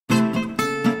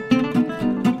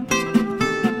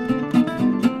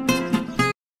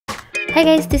Hi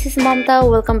guys, this is Mamta.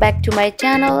 Welcome back to my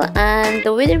channel. And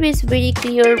the weather is very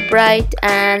clear, bright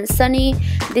and sunny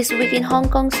this week in Hong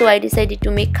Kong, so I decided to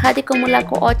make khadeko mula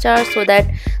ko achar so that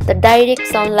the direct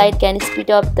sunlight can speed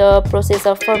up the process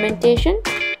of fermentation.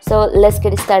 So let's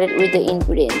get started with the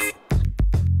ingredients.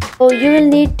 So you will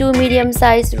need 2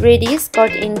 medium-sized radish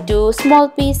cut into small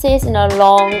pieces in a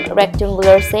long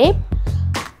rectangular shape.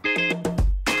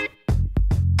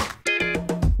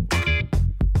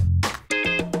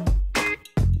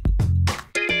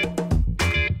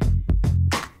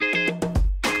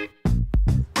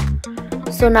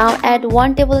 So now add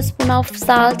 1 tablespoon of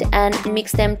salt and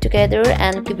mix them together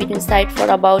and keep it inside for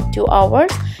about 2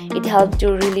 hours. It helps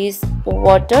to release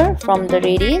water from the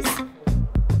radish.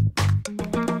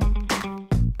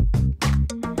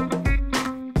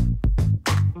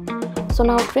 So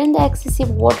now drain the excessive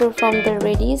water from the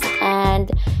radish and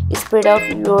spread out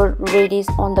your radish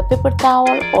on the paper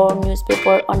towel or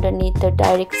newspaper underneath the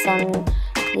direct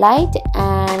sunlight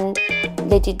and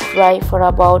let it dry for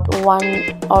about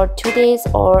 1 or 2 days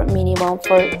or minimum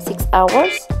for 6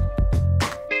 hours.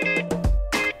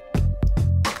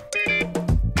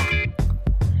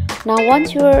 Now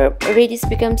once your radish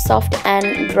becomes soft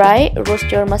and dry,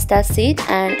 roast your mustard seed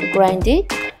and grind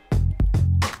it.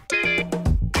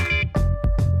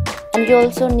 And you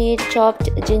also need chopped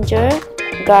ginger,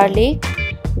 garlic,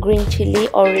 green chilli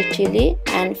or red chilli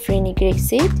and fenugreek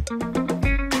seed.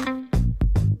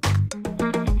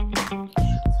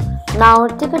 Now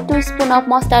take a teaspoon of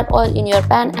mustard oil in your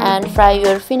pan and fry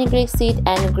your fenugreek seed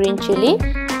and green chilli.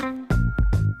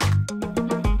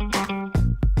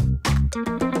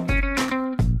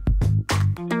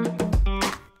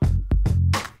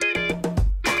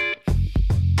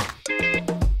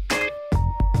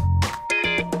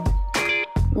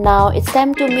 Now it's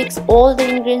time to mix all the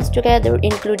ingredients together,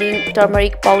 including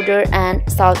turmeric powder and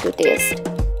salt to taste.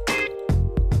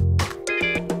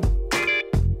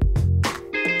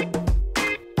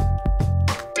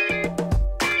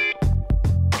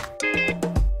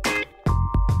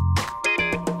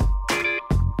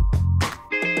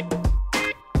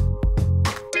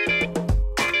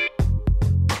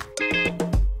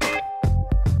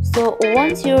 So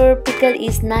once your pickle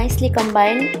is nicely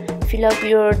combined, fill up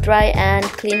your dry and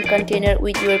clean container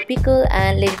with your pickle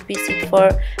and let it be sit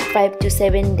for 5 to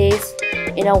 7 days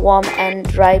in a warm and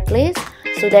dry place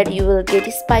so that you will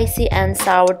get spicy and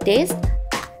sour taste.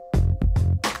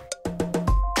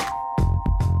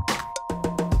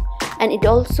 And it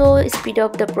also speed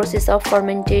up the process of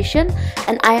fermentation,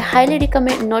 and I highly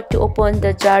recommend not to open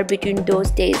the jar between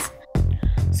those days.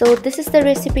 So this is the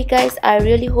recipe guys. I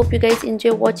really hope you guys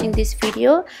enjoy watching this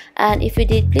video, and if you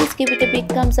did, please give it a big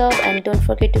thumbs up and don't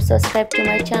forget to subscribe to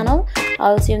my channel.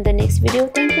 I'll see you in the next video.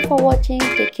 Thank you for watching.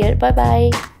 Take care. Bye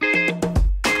bye.